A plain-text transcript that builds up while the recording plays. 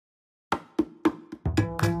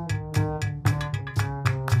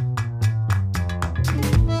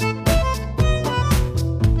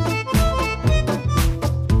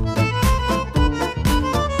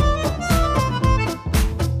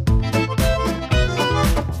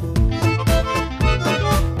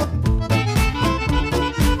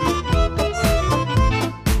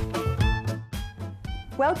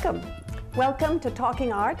Welcome to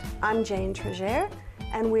Talking Art. I'm Jane Trigère,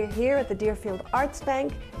 and we're here at the Deerfield Arts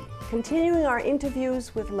Bank, continuing our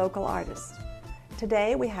interviews with local artists.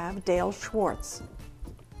 Today we have Dale Schwarz.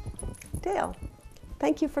 Dale,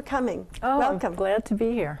 thank you for coming. Oh, welcome. I'm glad to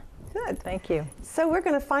be here. Good. Thank you. So we're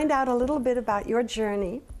going to find out a little bit about your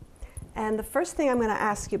journey. And the first thing I'm going to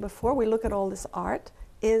ask you before we look at all this art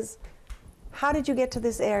is, how did you get to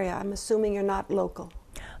this area? I'm assuming you're not local.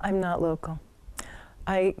 I'm not local.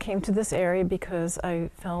 I came to this area because I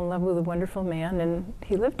fell in love with a wonderful man, and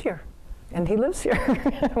he lived here, and he lives here.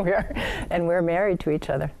 We're married to each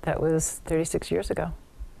other. That was 36 years ago.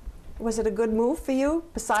 Was it a good move for you,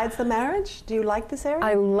 besides the marriage? Do you like this area?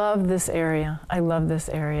 I love this area. I love this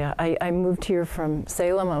area. I moved here from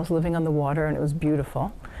Salem. I was living on the water, and it was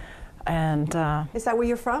beautiful. And is that where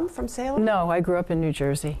you're from Salem? No, I grew up in New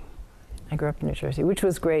Jersey. Which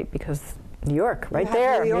was great because New York, right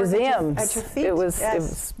there, New York museums. At your feet. It was Yes. it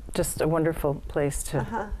was just a wonderful place to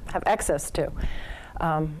have access to.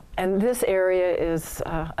 And this area is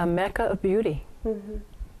a mecca of beauty. Mm-hmm.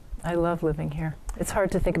 I love living here. It's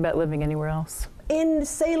hard to think about living anywhere else. In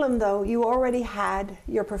Salem, though, you already had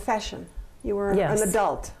your profession. You were an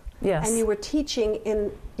adult. Yes. And you were teaching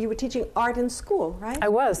art in school, right? I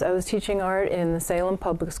was teaching art in the Salem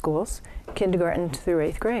public schools, kindergarten through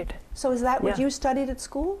 8th grade. So is that what you studied at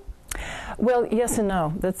school? Well, yes and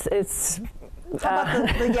no. How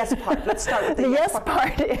about the yes part? Let's start with the yes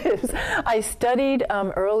part. Is I studied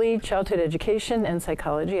early childhood education and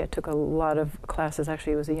psychology. I took a lot of classes.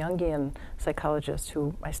 Actually, it was a Jungian psychologist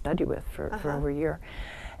who I studied with for over a year.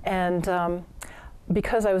 And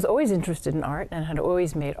because I was always interested in art and had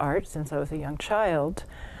always made art since I was a young child,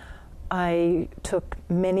 I took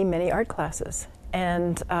many, many art classes.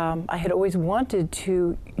 And I had always wanted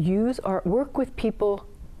to use art, work with people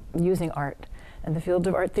using art. And the field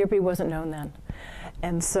of art therapy wasn't known then.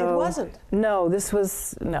 And so... It wasn't? No,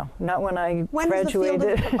 not when I graduated. When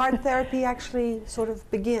did the field of art therapy actually sort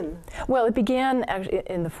of begin? Well, it began actually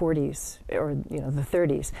in the 40s, or the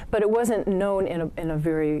 30s. But it wasn't known in a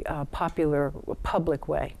very popular, public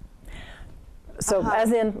way. So,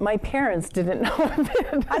 as in, my parents didn't know of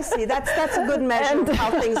it. I see. That's a good measure of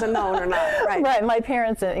how things are known or not. Right. Right. My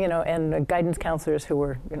parents, and guidance counselors who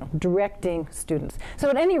were, directing students. So,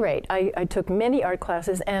 at any rate, I took many art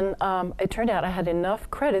classes, and it turned out I had enough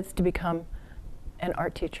credits to become an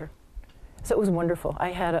art teacher. So it was wonderful.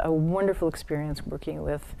 I had a wonderful experience working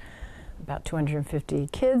with about 250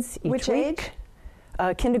 kids each week. Which age?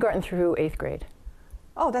 Kindergarten through 8th grade.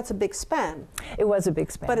 Oh, that's a big span. It was a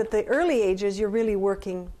big span. But at the early ages, you're really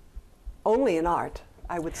working only in art,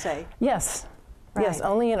 I would say. Yes. Right. Yes,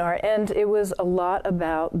 only in art. And it was a lot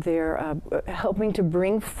about their helping to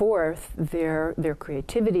bring forth their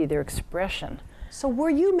creativity, their expression. So were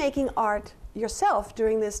you making art yourself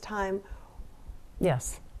during this time?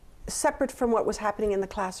 Yes. Separate from what was happening in the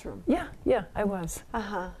classroom? Yeah, I was.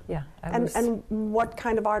 Yeah, I was. And what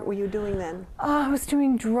kind of art were you doing then? I was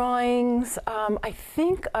doing drawings. I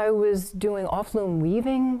think I was doing off-loom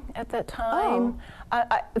weaving at that time. Oh.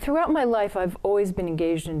 Throughout my life, I've always been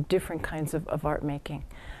engaged in different kinds of art making.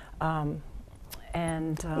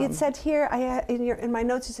 It said here, in my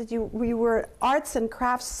notes, you said you were arts and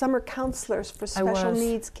crafts summer counselors for special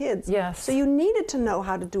needs kids. Yes. So you needed to know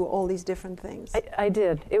how to do all these different things. I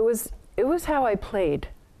did. It was how I played.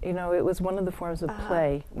 It was one of the forms of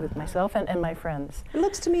play with myself and my friends. It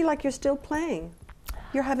looks to me like you're still playing.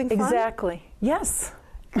 You're having fun? Exactly. Yes.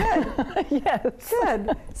 Good. Yes.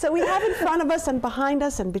 Good. So we have in front of us and behind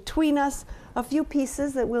us and between us a few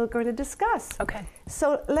pieces that we're going to discuss. Okay.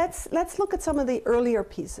 So let's look at some of the earlier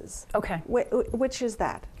pieces. Okay. Which is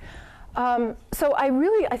that? So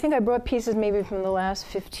I think I brought pieces maybe from the last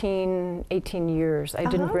 15, 18 years. I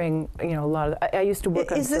didn't bring, a lot of, I used to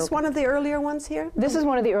work on Is this silk. one of the earlier ones here? This is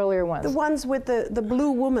one of the earlier ones. The ones with the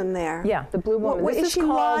blue woman there. Yeah, the blue woman. Is she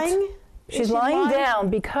lying? She's lying down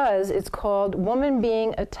because it's called Woman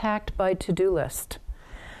Being Attacked by To-Do List.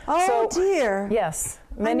 Oh, dear. Yes.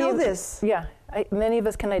 I know this. Yeah. Many of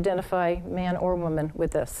us can identify, man or woman,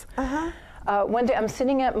 with this. One day I'm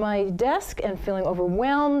sitting at my desk and feeling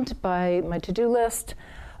overwhelmed by my to-do list.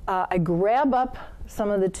 I grab up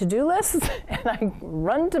some of the to-do lists and I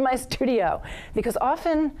run to my studio. Because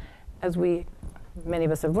often, as many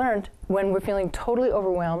of us have learned, when we're feeling totally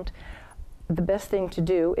overwhelmed, the best thing to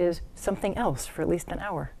do is something else for at least an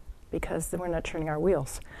hour, because then we're not turning our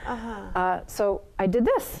wheels. So I did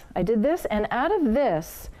this, and out of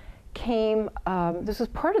this came, this was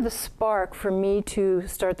part of the spark for me to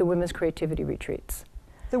start the Women's Creativity Retreats.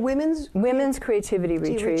 The Women's creativity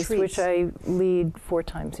retreats, which I lead 4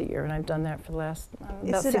 times a year, and I've done that for the last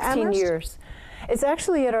about 16 years. It's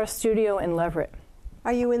actually at our studio in Leverett.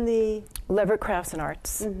 Are you in the Leverett Crafts and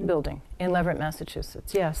Arts building in Leverett,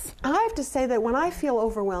 Massachusetts? Yes. I have to say that when I feel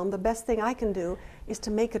overwhelmed, the best thing I can do is to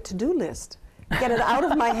make a to-do list, get it out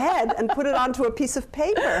of my head, and put it onto a piece of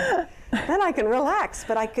paper. Then I can relax.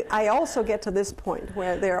 But I also get to this point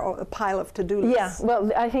where there are a pile of to-do lists. Yeah.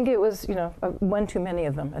 Well, I think it was one too many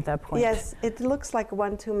of them at that point. Yes, it looks like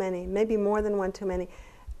one too many, maybe more than one too many.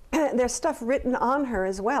 There's stuff written on her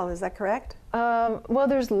as well. Is that correct? Well,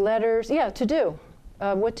 there's letters. Yeah, to do.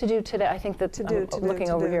 What to do today? I think that I'm looking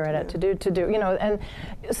over here at it. To do. And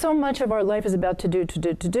so much of our life is about to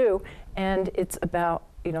do, and it's about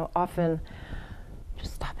often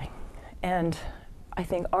just stopping. And I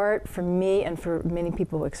think art, for me and for many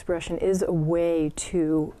people, expression is a way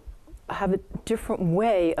to have a different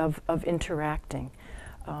way of interacting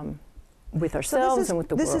with ourselves and with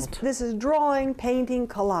the world. This is drawing, painting,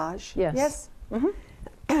 collage. Yes. Yes. Mm-hmm.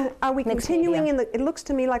 Are we continuing it looks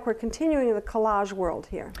to me like we're continuing in the collage world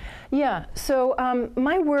here. Yeah, so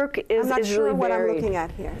my work is I'm not sure really what varied. I'm looking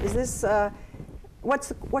at here. Is this,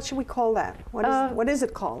 what should we call that? What is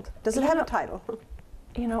it called? Does it have a title?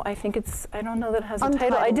 I think I don't know that it has a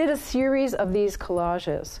title. I did a series of these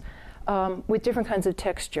collages with different kinds of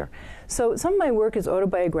texture. So some of my work is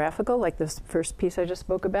autobiographical, like this first piece I just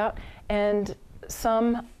spoke about, and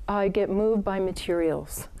some I get moved by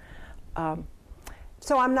materials.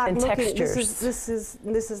 So I'm not looking. Textures. This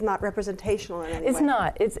is not representational in any way. It's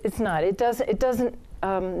not. It's not. It doesn't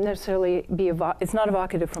necessarily be. It's not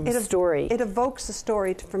evocative from a story. It evokes a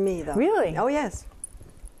story for me, though. Really? Oh yes.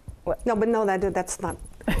 What? No, but no, that's not.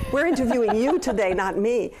 We're interviewing you today, not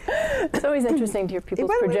me. It's always interesting to hear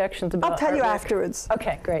people's projections about. I'll tell you artwork. afterwards.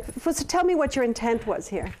 Okay, great. So tell me what your intent was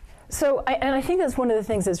here. So, I think that's one of the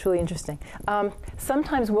things that's really interesting.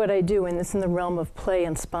 Sometimes what I do, and this in the realm of play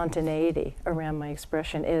and spontaneity around my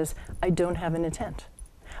expression, is I don't have an intent.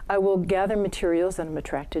 I will gather materials that I'm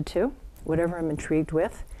attracted to, whatever I'm intrigued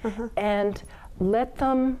with, and let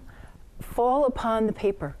them fall upon the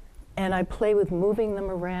paper. And I play with moving them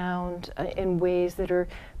around in ways that are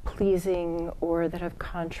pleasing or that have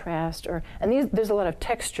contrast. There's a lot of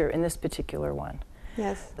texture in this particular one.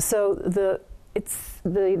 Yes. So the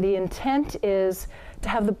intent is to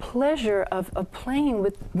have the pleasure of playing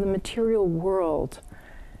with the material world.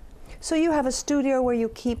 So you have a studio where you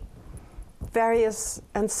keep various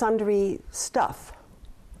and sundry stuff.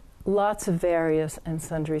 Lots of various and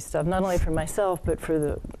sundry stuff, not only for myself, but for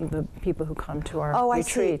the people who come to our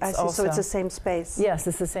retreats. I see. Also. So it's the same space. Yes,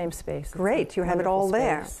 it's the same space. Great, you have it all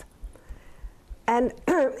there. And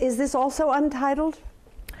is this also untitled?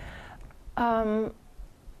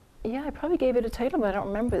 Yeah, I probably gave it a title, but I don't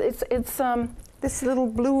remember. It's this little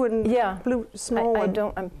blue and blue small one.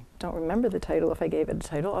 I don't remember the title if I gave it a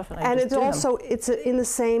title. Often I and just it's in the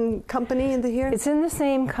same company in here. It's in the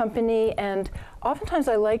same company, and oftentimes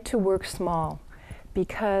I like to work small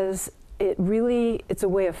because it's a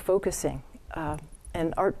way of focusing.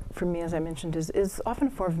 And art for me, as I mentioned, is often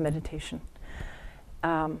a form of meditation.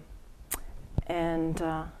 And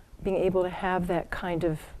being able to have that kind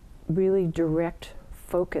of really direct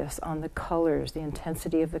focus on the colors, the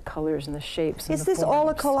intensity of the colors and the shapes. Is this all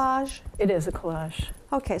a collage? It is a collage.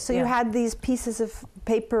 Okay, so you had these pieces of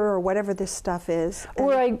paper or whatever this stuff is.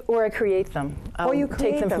 Or I create them. I'll you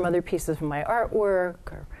take them from other pieces of my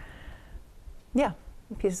artwork, or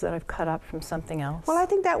pieces that I've cut up from something else. Well, I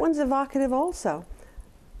think that one's evocative also.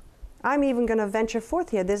 I'm even going to venture forth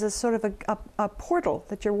here. There's a sort of a portal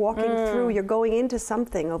that you're walking through. You're going into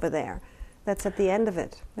something over there that's at the end of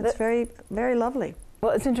it. That's very, very lovely.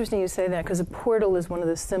 Well, it's interesting you say that, because a portal is one of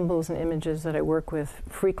the symbols and images that I work with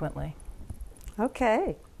frequently.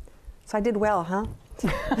 Okay. So I did well, huh?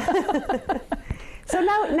 So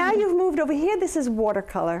now you've moved over here. This is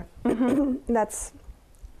watercolor. That's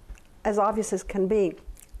as obvious as can be.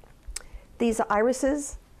 These are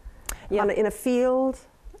irises in a field.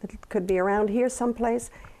 It could be around here someplace.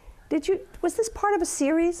 Was this part of a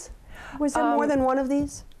series? Was there more than one of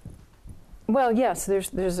these? Well, yes,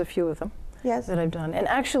 there's a few of them. Yes. That I've done. And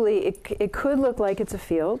actually, it could look like it's a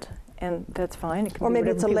field, and that's fine. It could or be maybe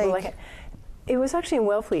it's a lake. Like it was actually in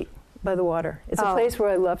Wellfleet by the water. It's a place where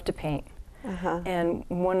I love to paint. And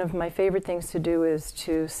one of my favorite things to do is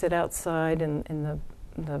to sit outside in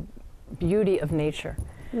the beauty of nature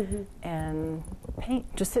and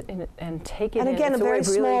paint. Just sit in it and take it in. And again, a very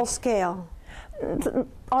small scale.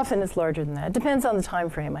 Often it's larger than that. It depends on the time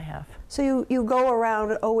frame I have. So you go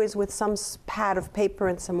around always with some pad of paper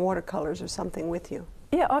and some watercolors or something with you?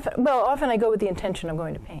 Yeah, often I go with the intention of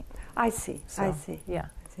going to paint. I see, So, I see. Yeah.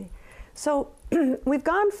 So we've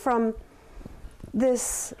gone from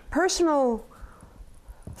this personal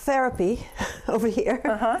therapy over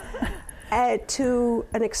here to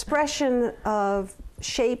an expression of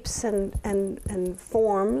shapes and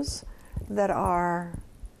forms that are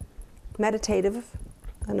meditative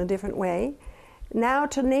in a different way. Now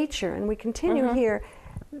to nature, and we continue here.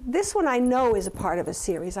 This one I know is a part of a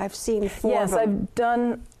series. I've seen 4 of them. Yes, I've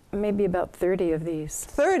done maybe about 30 of these.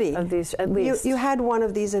 30? Of these, at least. You had one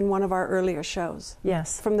of these in one of our earlier shows.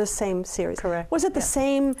 Yes. From the same series. Correct. Was it the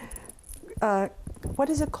same, what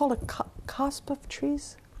is it called, a cosp of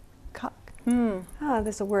trees?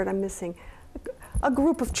 There's a word I'm missing. A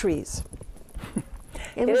group of trees.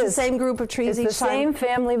 It was the same group of trees each time? It's the same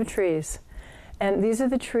family of trees. And these are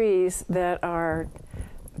the trees that are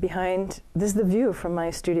behind, this is the view from my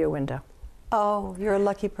studio window. Oh, you're a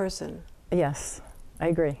lucky person. Yes, I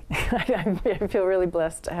agree. I feel really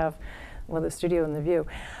blessed to have, well, the studio and the view.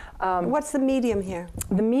 What's the medium here?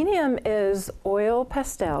 The medium is oil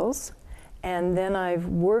pastels, and then I've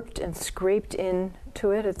worked and scraped into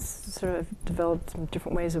it. It's sort of developed some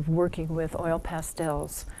different ways of working with oil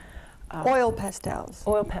pastels. Oil pastels?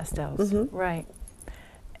 Oil pastels, right.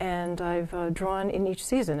 And I've drawn in each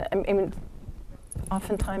season. I mean,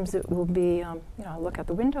 oftentimes it will be, I'll look out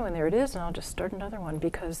the window and there it is, and I'll just start another one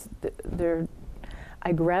because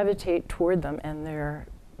I gravitate toward them, and they're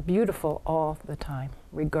beautiful all the time,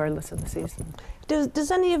 regardless of the season. Does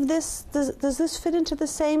any of this, does this fit into the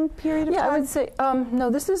same period of time? Yeah, I would say, no,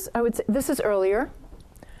 this is earlier.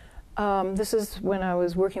 This is when I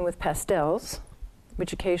was working with pastels,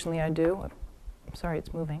 which occasionally I do. I'm sorry,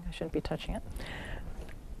 it's moving. I shouldn't be touching it.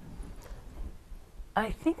 I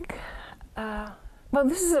think, well,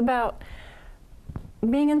 this is about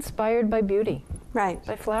being inspired by beauty. Right.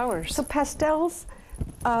 By flowers. So pastels,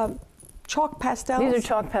 chalk pastels? These are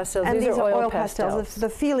chalk pastels. And these are oil pastels. The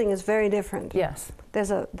feeling is very different. Yes.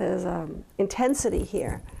 There's a intensity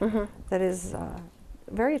here that is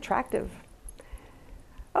very attractive.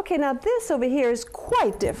 Okay, now this over here is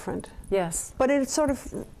quite different. Yes. But it sort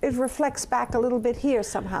of, it reflects back a little bit here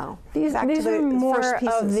somehow. These are more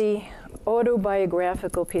of the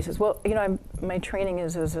autobiographical pieces. Well, my training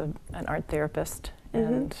is as an art therapist.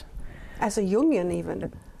 And as a Jungian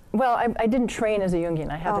even. Well, I didn't train as a Jungian.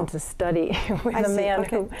 I happened to study with a man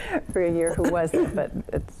who, for a year, who was that, but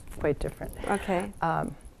it's quite different. Okay.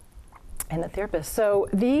 And a therapist. So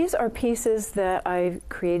these are pieces that I've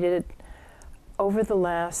created over the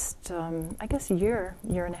last, I guess, year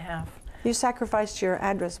and a half. You sacrificed your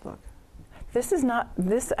address book.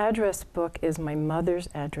 This address book is my mother's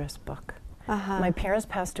address book. My parents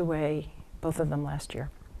passed away, both of them, last year.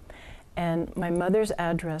 And my mother's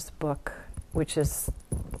address book, which is,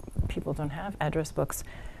 people don't have address books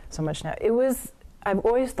so much now. I've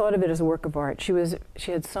always thought of it as a work of art. She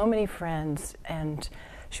had so many friends, and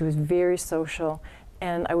she was very social.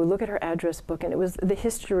 And I would look at her address book, and it was the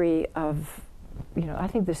history of, I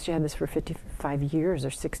think she had this for 55 years or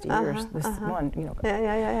 60 years, this one,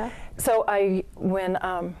 Yeah. So when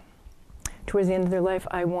towards the end of their life,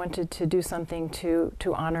 I wanted to do something to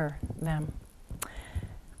honor them.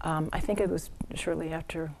 I think it was shortly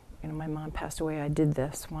after, my mom passed away, I did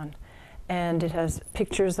this one. And it has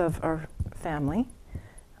pictures of our family.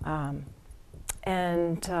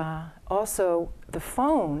 And also the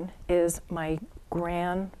phone is my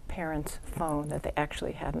grandparents' phone that they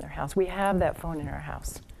actually had in their house. We have that phone in our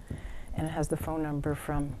house. And it has the phone number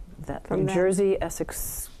from New Jersey,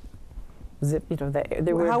 Essex, zip,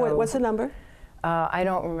 what's the number? I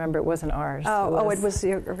don't remember. It wasn't ours. It was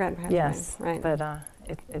your grandparents. Yes, right. But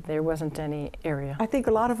there wasn't any area. I think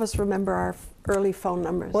a lot of us remember our early phone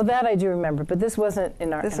numbers. Well, that I do remember, but this wasn't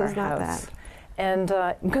in our house. This was not house. that. And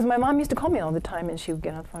because my mom used to call me all the time, and she would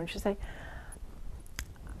get on the phone and she'd say,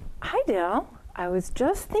 "Hi, Dale. I was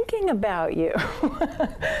just thinking about you." Oh,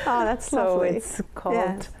 that's lovely. So it's called.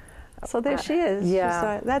 Yes. So there she is.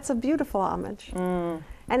 Yeah. That's a beautiful homage. And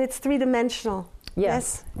it's three-dimensional.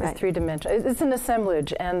 Yes, right. It's three-dimensional. It's an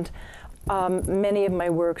assemblage, and many of my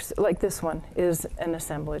works, like this one, is an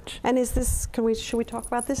assemblage. And is this? Should we talk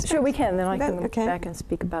about this? Sure, we can. Then I can go back and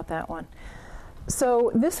speak about that one.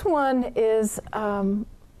 So this one is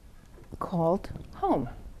called Home.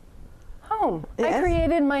 Home. Yes. I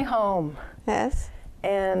created my home. Yes.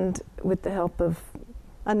 And with the help of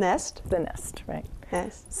a nest. The nest, right?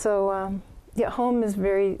 Yes. So home is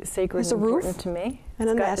very sacred and important to me. And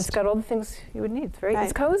a nest. It's got all the things you would need.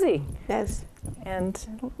 It's cozy. Yes. And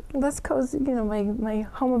less cozy. My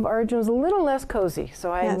home of origin was a little less cozy,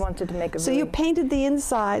 so I wanted to make a. So you painted the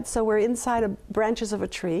inside. So we're inside branches of a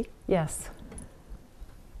tree. Yes.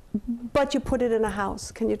 But you put it in a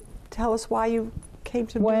house. Can you tell us why you came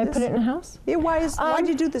to do Why I this? put it in a house? Yeah, why did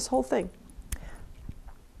you do this whole thing?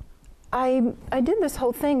 I did this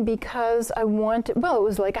whole thing because I wanted, well, it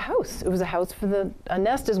was like a house. It was a house for a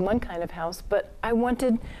nest is one kind of house, but I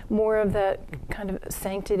wanted more of that kind of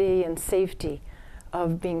sanctity and safety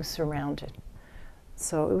of being surrounded.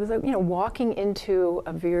 So it was like, walking into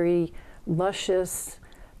a very luscious,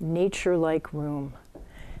 nature-like room.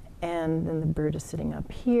 And then the bird is sitting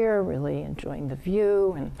up here, really enjoying the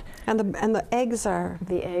view. And the eggs are...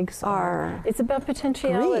 The eggs are... It's about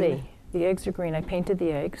potentiality. Green. The eggs are green. I painted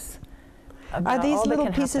the eggs. Are these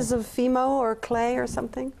little pieces of Fimo or clay or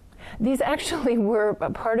something? These actually were a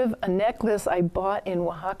part of a necklace I bought in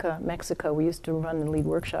Oaxaca, Mexico. We used to run and lead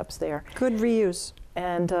workshops there. Good reuse.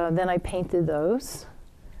 And then I painted those.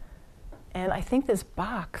 And I think this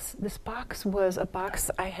box was a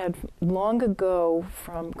box I had long ago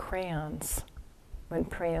from crayons, when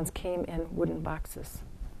crayons came in wooden boxes.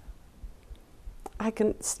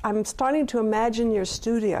 I'm starting to imagine your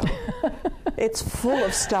studio. It's full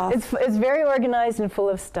of stuff. It's very organized and full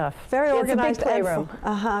of stuff. Very organized. It's a big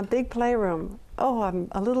playroom. Big playroom. Oh, I'm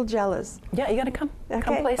a little jealous. Yeah, you got to come. Okay,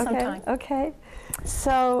 come play sometime. Okay.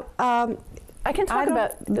 So I can talk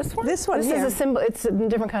about this one. This one. This is a symbol. It's a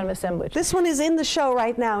different kind of assemblage. This one is in the show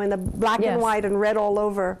right now, in the black and white and red all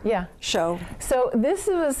over show. So this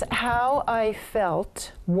was how I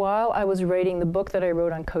felt while I was writing the book that I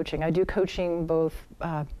wrote on coaching. I do coaching both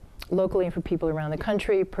locally and for people around the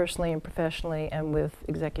country, personally and professionally, and with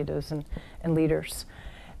executives and leaders,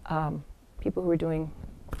 people who are doing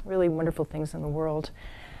really wonderful things in the world.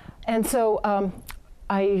 And so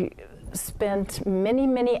I spent many,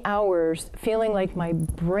 many hours feeling like my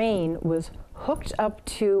brain was hooked up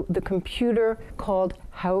to the computer called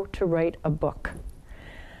How to Write a Book.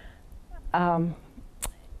 And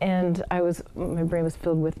my brain was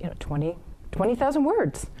filled with 20,000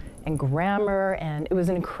 words and grammar, and it was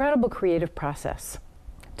an incredible creative process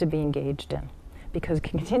to be engaged in, because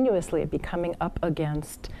continuously I'd be coming up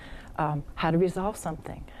against how to resolve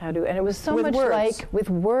something, and it was so much like with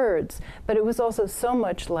words, but it was also so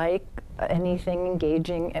much like anything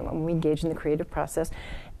engaging, and when we engage in the creative process,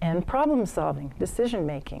 and problem solving, decision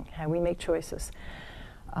making, how we make choices.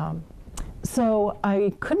 So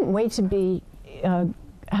I couldn't wait to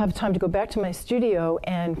have time to go back to my studio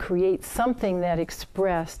and create something that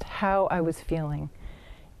expressed how I was feeling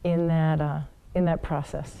in that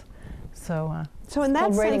process. So in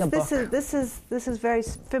that sense, this is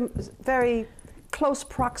very close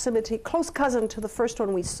proximity, close cousin to the first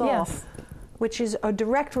one we saw, yes, which is a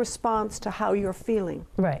direct response to how you're feeling.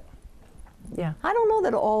 Right. Yeah. I don't know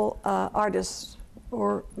that all artists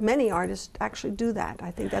or many artists actually do that.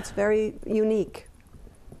 I think that's very unique.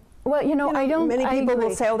 Well, I don't. Many people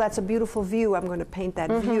will say, "Oh, that's a beautiful view. I'm going to paint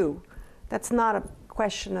that view." That's not a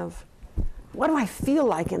question of what do I feel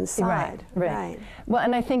like inside. Right. Well,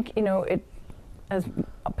 and I think as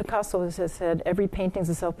Picasso has said, every painting is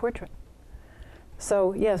a self-portrait.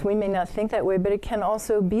 So yes, we may not think that way, but it can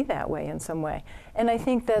also be that way in some way. And I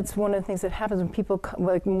think that's one of the things that happens when people,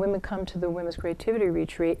 when women come to the Women's Creativity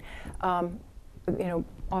Retreat.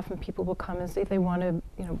 Often people will come and say they want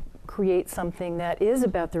to, create something that is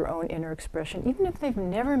about their own inner expression, even if they've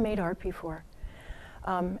never made art before.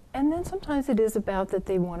 And then sometimes it is about that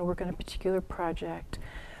they want to work on a particular project.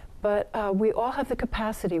 But we all have the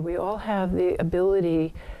capacity, we all have the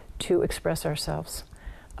ability to express ourselves,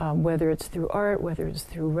 whether it's through art, whether it's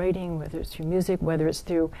through writing, whether it's through music, whether it's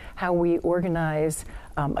through how we organize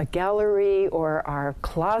a gallery or our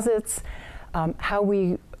closets, how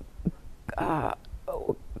we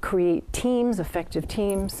create teams, effective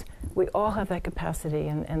teams. We all have that capacity,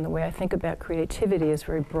 and the way I think about creativity is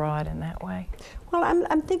very broad in that way. Well,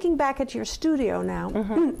 I'm thinking back at your studio now,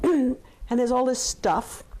 and there's all this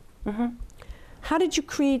stuff. How did you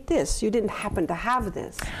create this? You didn't happen to have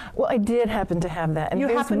this. Well, I did happen to have that. And you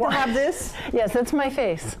happen to have this? Yes, that's my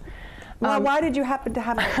face. Well, why did you happen to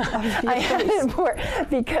have it? I had it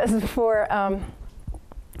because for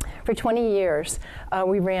 20 years,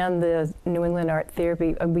 we ran the New England Art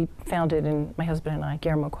Therapy. We founded, and my husband and I,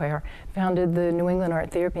 Guillermo Cuellar, founded the New England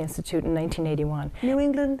Art Therapy Institute in 1981. New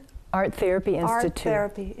England Art Therapy Institute. Art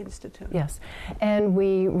Therapy Institute. Yes. And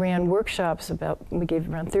we ran workshops we gave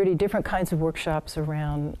around 30 different kinds of workshops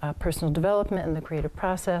around personal development and the creative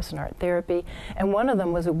process and art therapy. And one of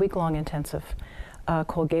them was a week-long intensive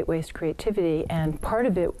called Gateways to Creativity. And part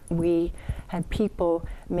of it, we had people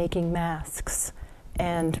making masks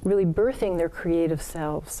and really birthing their creative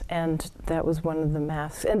selves. And that was one of the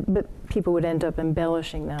masks. But people would end up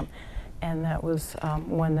embellishing them. And that was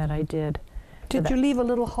one that I did. Did you leave a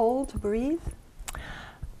little hole to breathe?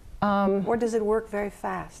 Or does it work very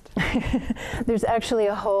fast? There's actually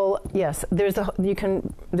a hole. Yes, there's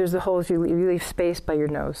a hole if you leave space by your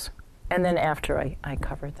nose, and then after I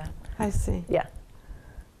covered that. I see. Yeah.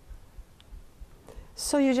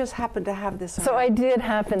 So you just happen to have this. So I did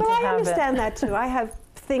happen to have it. I understand that too. I have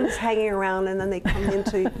things hanging around and then they come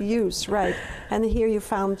into use, right? And here you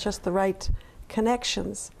found just the right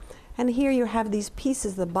connections. And here you have these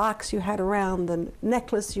pieces, the box you had around, the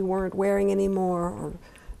necklace you weren't wearing anymore, or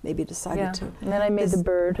maybe decided to. And then I made the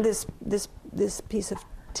bird. This piece of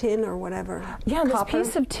tin or whatever. Yeah, this copper.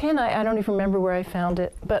 piece of tin, I don't even remember where I found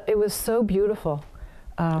it, but it was so beautiful.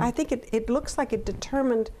 I think it looks like it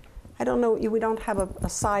determined, I don't know, we don't have a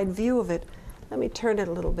side view of it. Let me turn it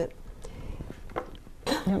a little bit.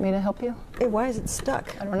 You want me to help you? Hey, why is it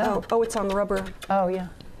stuck? I don't know. Oh, it's on rubber. Oh, yeah.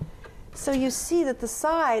 So you see that the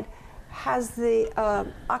side has the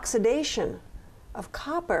oxidation of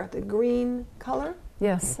copper, the green color.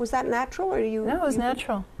 Yes. Was that natural, or you? No, it was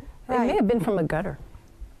natural. Right. It may have been from a gutter.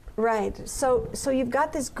 Right. So you've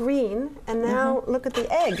got this green, and now look at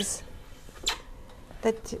the eggs.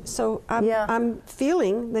 I'm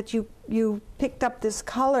feeling that you picked up this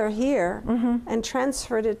color here and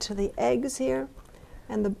transferred it to the eggs here,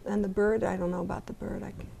 and the bird. I don't know about the bird.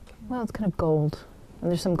 Well, it's kind of gold, and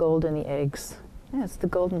there's some gold in the eggs. Yeah, it's the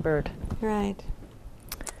golden bird. Right.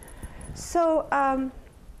 So,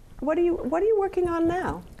 what are you working on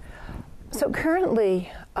now? So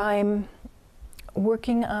currently, I'm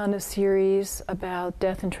working on a series about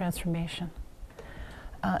death and transformation.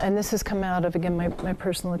 And this has come out of, again, my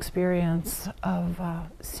personal experience of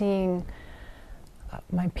seeing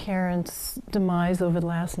my parents' demise over the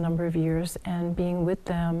last number of years and being with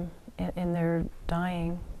them in their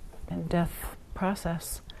dying and death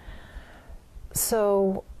process.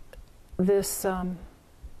 So this, I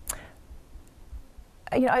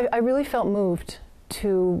really felt moved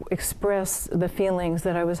to express the feelings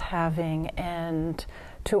that I was having and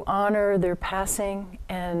to honor their passing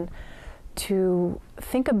and to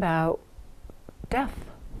think about death,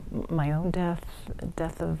 my own death,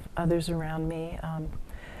 death of others around me.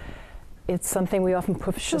 It's something we often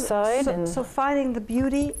push aside. So finding the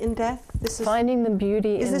beauty in death. This is finding the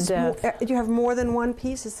beauty in death. Do you have more than one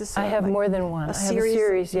piece? Is this? I have more than one. A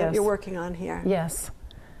series yes. that you're working on here. Yes.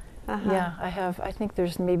 Yeah, I have. I think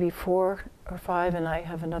there's maybe 4 or 5, and I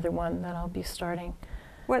have another one that I'll be starting.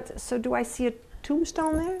 So do I see a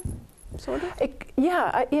tombstone there? Sort of.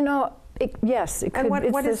 Yes, it and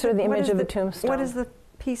could. What is sort of the image of a tombstone. What is the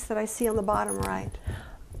piece that I see on the bottom right?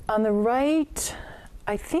 On the right,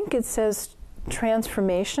 I think it says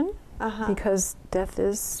transformation, because death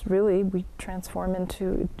is really, we transform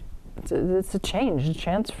into, it's a change, a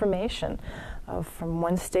transformation from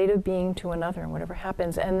one state of being to another, and whatever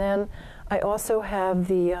happens. And then I also have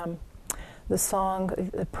the song,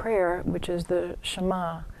 the prayer, which is the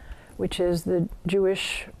Shema, which is the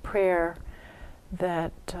Jewish prayer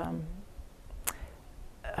that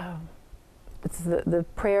it's the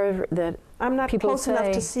prayer that I'm not people close say.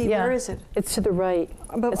 enough to see. Yeah. Where is it? It's to the right.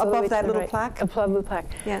 Above that little plaque? Above the plaque.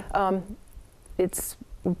 Yeah. It's,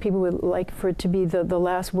 people would like for it to be the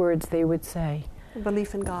last words they would say.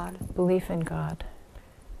 Belief in God. Belief in God.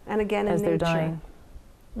 And again in as nature. They're dying.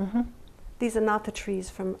 Mm-hmm. These are not the trees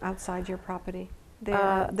from outside your property.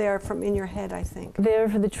 They're from in your head, I think. They're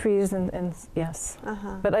for the trees, and yes.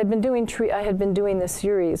 But I'd been doing I had been doing this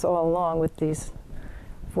series all along with these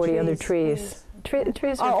 40 other trees.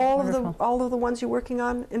 Trees are all of the ones you're working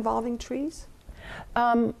on involving trees?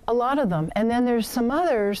 A lot of them, and then there's some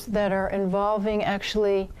others that are involving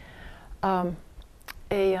actually a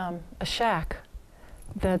shack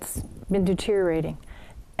that's been deteriorating.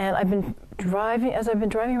 And I've been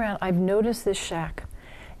driving around, I've noticed this shack,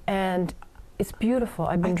 and it's beautiful.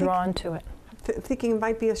 I've been drawn to it. Thinking it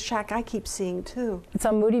might be a shack I keep seeing too. It's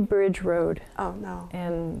on Moody Bridge Road. Oh no.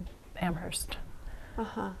 In Amherst.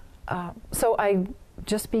 So I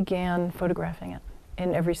just began photographing it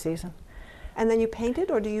in every season. And then you paint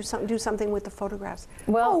it, or do you do something with the photographs?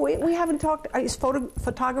 Well, we haven't talked. Is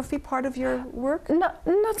photography part of your work? Not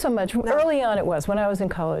so much. No. Early on, it was. When I was in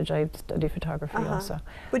college, I studied photography also.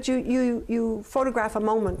 But you photograph a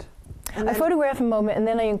moment. I photographed a moment, and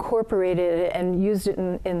then I incorporated it and used it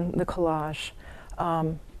in the collage.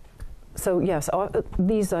 So yes,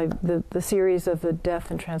 the series of the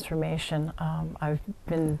death and transformation, I've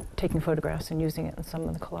been taking photographs and using it in some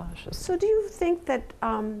of the collages. So do you think that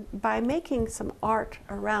by making some art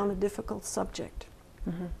around a difficult subject,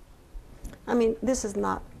 I mean, this is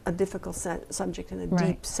not a difficult subject in a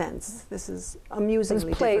deep sense. This is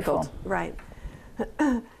amusingly playful. difficult. Right.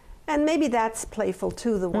 And maybe that's playful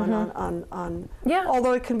too, the one on yeah.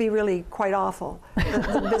 Although it can be really quite awful,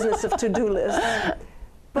 the business of to-do lists.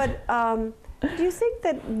 But do you think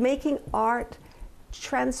that making art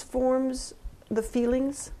transforms the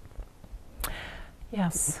feelings?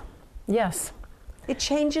 Yes. Yes. It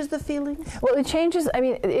changes the feelings? Well, it changes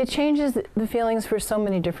the feelings for so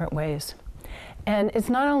many different ways. And it's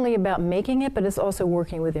not only about making it, but it's also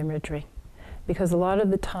working with imagery. Because a lot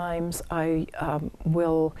of the times I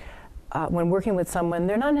will, when working with someone,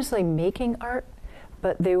 they're not necessarily making art,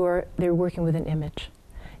 but they're working with an image.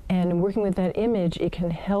 And in working with that image, it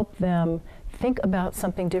can help them think about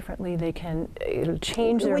something differently. It'll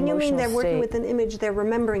change their emotional state. When you mean they're working with an image, they're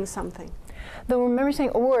remembering something? They'll remember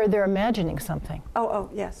something, or they're imagining something. Oh,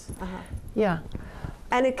 yes. Yeah.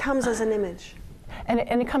 And it comes as an image? And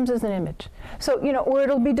it comes as an image. So, or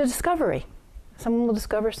it'll be discovery. Someone will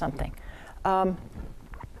discover something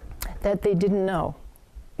that they didn't know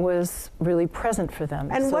was really present for them.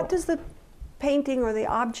 And what does the painting or the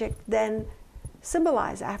object then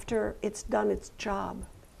symbolize after it's done its job?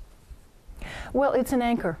 Well, it's an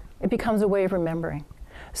anchor. It becomes a way of remembering.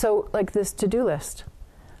 So, like this to-do list.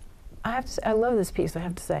 I love this piece, I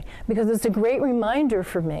have to say, because it's a great reminder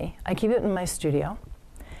for me. I keep it in my studio,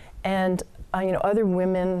 and other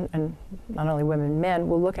women, and not only women, men,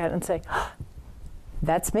 will look at it and say, oh,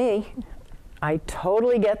 that's me. I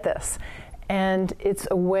totally get this. And it's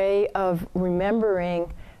a way of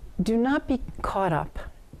remembering, do not be caught up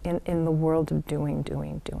in the world of doing.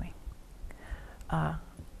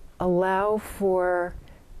 Allow for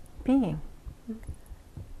being.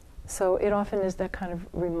 So it often is that kind of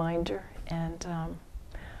reminder and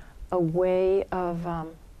a way of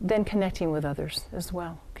then connecting with others as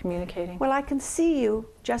well, communicating. Well, I can see you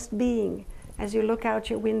just being as you look out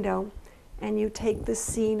your window and you take this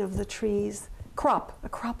scene of the trees. A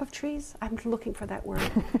crop of trees? I'm looking for that word.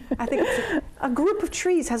 I think it's a group of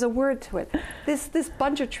trees has a word to it. This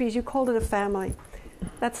bunch of trees, you called it a family.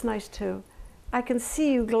 That's nice too. I can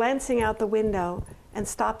see you glancing out the window and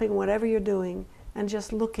stopping whatever you're doing and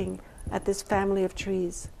just looking at this family of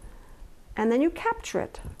trees. And then you capture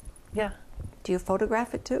it. Yeah. Do you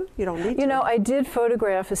photograph it too? You don't need to. I did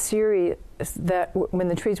photograph a series that when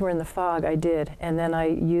the trees were in the fog, I did. And then I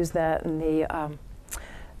used that in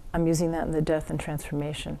I'm using that in the Death and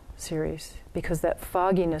Transformation series, because that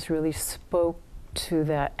fogginess really spoke to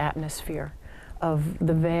that atmosphere of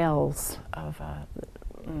the veils of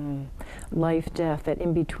life, death, that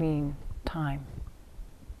in-between time.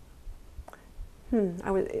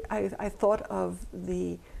 I thought of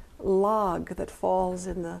the log that falls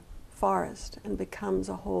in the forest and becomes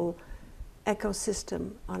a whole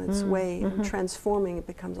ecosystem on its way, and transforming. It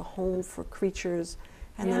becomes a home for creatures,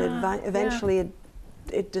 and then eventually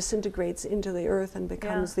it disintegrates into the earth and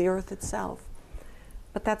becomes the earth itself.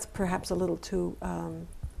 But that's perhaps a little too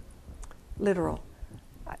literal.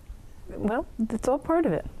 Well, it's all part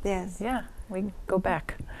of it. Yes. Yeah, we go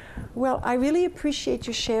back. Well, I really appreciate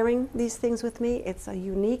you sharing these things with me. It's a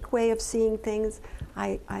unique way of seeing things.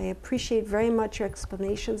 I appreciate very much your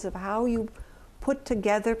explanations of how you put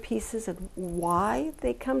together pieces and why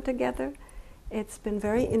they come together. It's been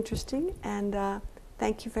very interesting, and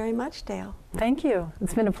thank you very much, Dale. Thank you.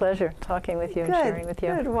 It's been a pleasure talking with you and sharing with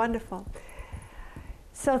you. Good, wonderful.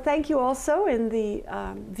 So thank you also in the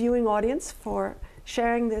viewing audience for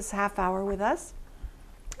sharing this half hour with us.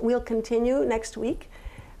 We'll continue next week.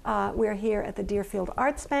 We're here at the Deerfield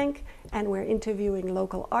Arts Bank, and we're interviewing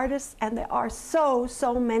local artists, and there are so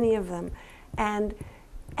many of them. And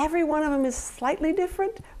every one of them is slightly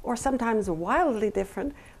different, or sometimes wildly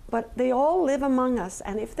different, but they all live among us.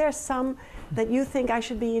 And if there's some that you think I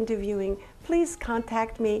should be interviewing, please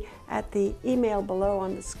contact me at the email below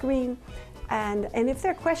on the screen. And if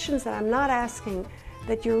there are questions that I'm not asking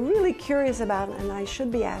that you're really curious about and I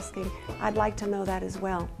should be asking, I'd like to know that as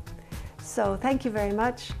well. So thank you very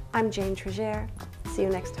much. I'm Jane Trigère. See you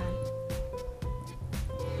next time.